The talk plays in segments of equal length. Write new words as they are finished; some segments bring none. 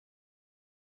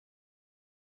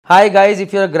Hi guys,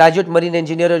 if you're a graduate marine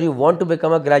engineer or you want to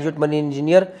become a graduate marine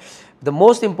engineer, the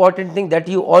most important thing that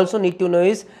you also need to know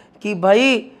is कि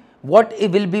भाई what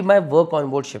will be my work on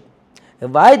board ship.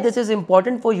 Why this is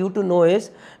important for you to know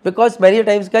is because many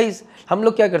times guys हम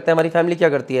लोग क्या करते हैं, हमारी family क्या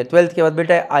करती है, 12th के बाद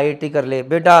बेटा IIT कर ले,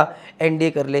 बेटा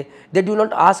NDA कर ले. They do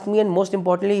not ask me, and most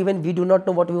importantly even we do not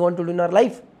know what we want to do in our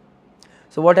life.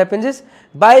 So what happens is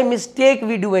by mistake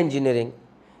we do engineering,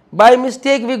 by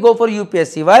mistake we go for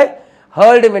UPSC. Why?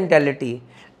 Herd mentality.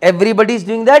 Everybody is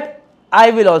doing that,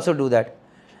 I will also do that.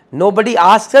 Nobody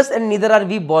asks us and neither are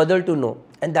we bothered to know,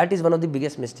 and that is one of the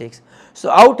biggest mistakes. So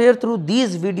out here through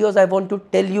these videos I want to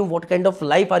tell you what kind of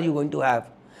life are you going to have,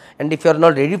 and if you are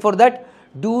not ready for that,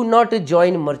 do not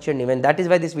join merchant navy, and that is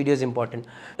why this video is important.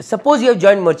 Suppose you have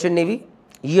joined merchant navy,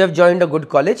 you have joined a good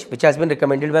college which has been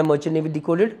recommended by merchant navy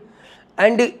decoded,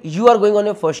 and you are going on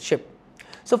your first ship.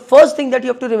 So first thing that you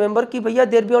have to remember कि भैया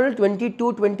there be only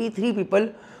 22-23 people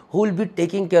who will be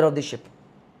taking care of the ship,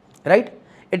 right?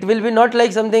 It will be not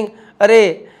like something अरे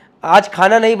आज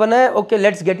खाना नहीं बना है, okay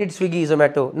let's get it Swiggy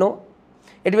Zomato. No,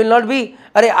 it will not be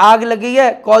अरे आग लगी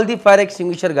है call the fire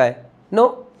extinguisher guy.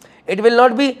 No, it will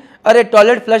not be अरे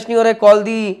toilet flush नहीं हो रहा है call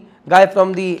the guy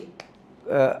from the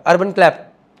urban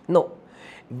clap. No,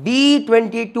 we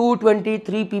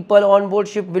 22-23 people on board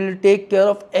ship will take care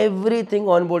of everything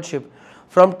on board ship,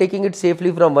 from taking it safely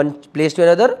from one place to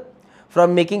another,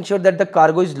 from making sure that the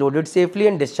cargo is loaded safely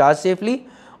and discharged safely,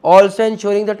 also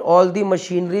ensuring that all the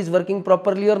machinery is working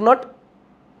properly or not.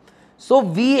 So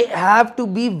we have to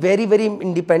be very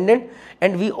independent,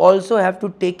 and we also have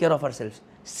to take care of ourselves.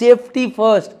 Safety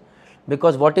first,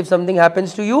 because what if something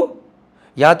happens to you?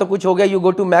 यहाँ तो कुछ हो गया, you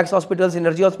go to Max Hospital,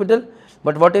 Synergy Hospital,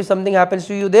 but what if something happens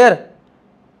to you there?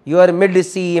 You are mid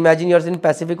sea, imagine you are in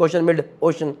Pacific Ocean, mid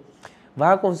ocean.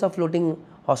 वहाँ कौन सा floating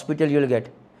hospital you will get?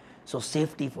 So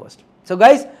safety first. So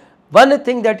guys, one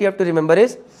thing that you have to remember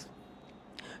is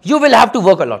you will have to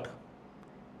work a lot.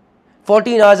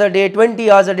 14 hours a day,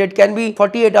 20 hours a day, it can be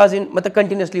 48 hours in मतलब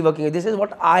continuously working. This is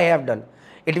what I have done.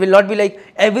 It will not be like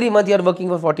every month you are working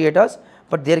for 48 hours,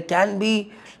 but there can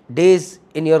be days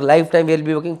in your lifetime where you will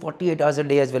be working 48 hours a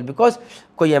day as well, because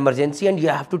कोई emergency and you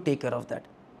have to take care of that.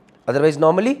 Otherwise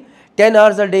normally 10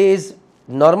 hours a day is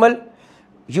normal.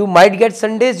 You might get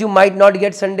Sundays, you might not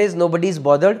get Sundays, nobody is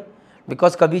bothered,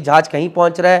 because कभी जहाज कहीं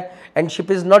पहुंच रहा है and ship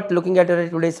is not looking at it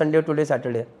today Sunday, today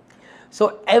Saturday.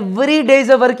 So every day is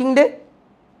a working day,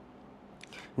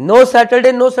 no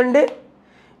Saturday, no Sunday,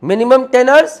 minimum 10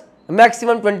 hours,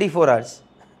 maximum 24 hours,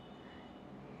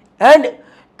 and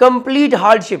complete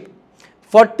hardship.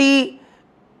 40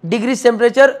 degrees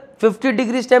temperature, 50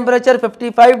 degrees temperature,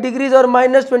 55 degrees or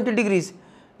minus 20 degrees,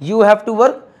 you have to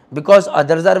work because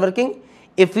others are working.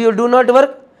 If you do not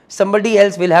work, somebody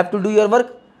else will have to do your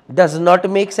work. Does not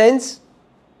make sense.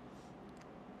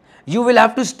 You will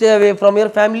have to stay away from your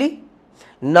family.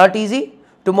 Not easy.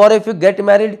 Tomorrow if you get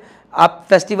married, आप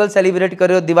festival celebrate कर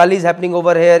रहे हो, Diwali is happening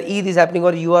over here, Eid is happening,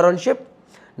 or you are on ship.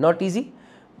 Not easy.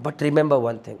 But remember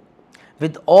one thing.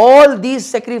 With all these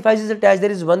sacrifices attached, there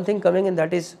is one thing coming, and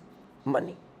that is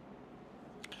money.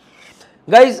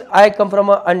 Guys, I come from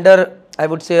I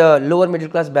would say a lower middle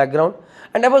class background,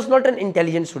 and I was not an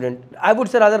intelligent student. I would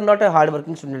say rather not a hard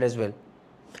working student as well.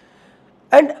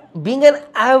 And being an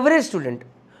average student,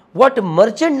 what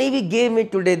merchant navy gave me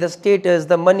today, the status,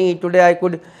 the money, today I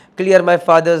could clear my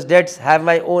father's debts, have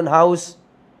my own house,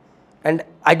 and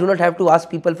I do not have to ask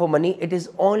people for money. It is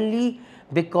only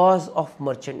because of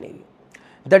merchant navy.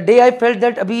 The day I felt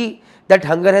that abhi that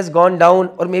hunger has gone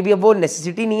down, or maybe अब वो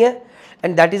necessity नहीं है,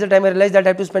 and that is the time I realized that I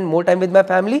have to spend more time with my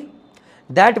family.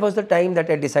 That was the time that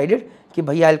I decided कि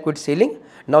भैया I'll quit sailing.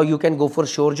 Now you can go for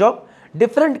shore job.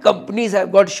 Different companies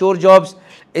have got shore jobs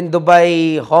in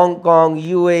Dubai, Hong Kong,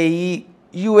 UAE,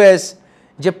 US,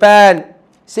 Japan,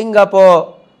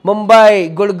 Singapore,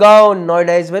 Mumbai, Gurgaon,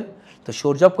 Noida as well. So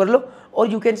shore job कर लो, or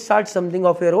you can start something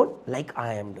of your own like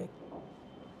I am doing.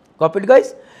 Copy it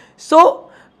guys.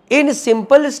 So in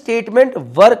simple statement,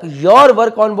 your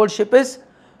work on board ship is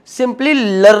simply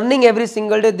learning every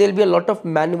single day. There will be a lot of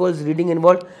manuals, reading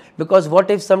involved, because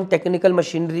what if some technical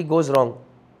machinery goes wrong?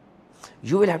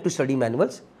 You will have to study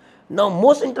manuals. Now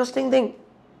most interesting thing,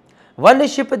 one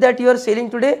ship that you are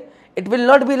sailing today, it will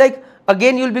not be like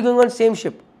again you will be going on same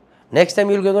ship. Next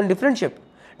time you will be going on different ship,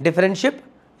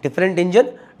 different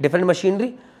engine, different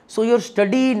machinery. So your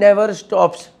study never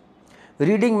stops.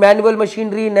 Reading manual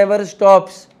machinery never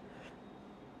stops.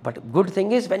 But good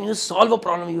thing is when you solve a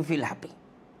problem, you feel happy.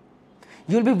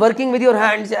 You will be working with your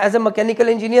hands as a mechanical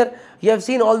engineer. You have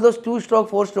seen all those 2-stroke,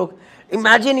 4-stroke.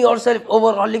 Imagine yourself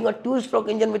overhauling a 2-stroke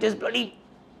engine which is bloody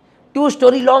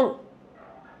 2-story long.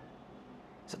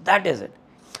 So that is it.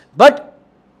 But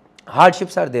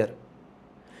hardships are there.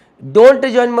 Don't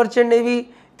join merchant navy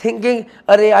thinking,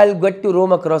 "Arey, I'll get to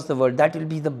roam across the world." That will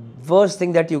be the worst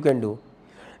thing that you can do.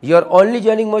 You're only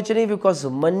joining merchant navy because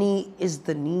money is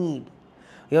the need.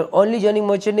 You're only joining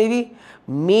merchant navy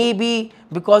maybe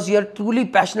because you're truly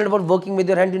passionate about working with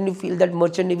your hand and you feel that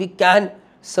merchant navy can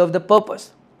serve the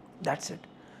purpose. That's it.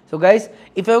 So guys,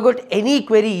 if you have got any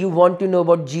query you want to know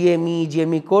about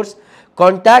GME course,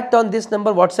 contact on this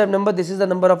number, WhatsApp number. This is the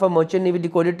number of a merchant navy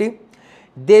decoded team.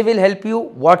 They will help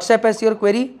you. WhatsApp as your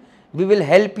query. We will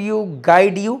help you,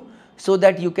 guide you so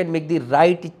that you can make the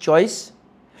right choice.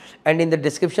 And in the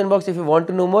description box, if you want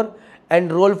to know more,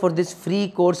 enroll for this free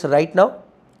course right now.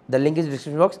 The link is in the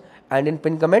description box and in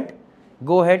pin comment.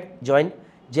 Go ahead, join.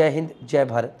 Jai Hind, Jai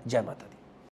Bharat, Jai Mata.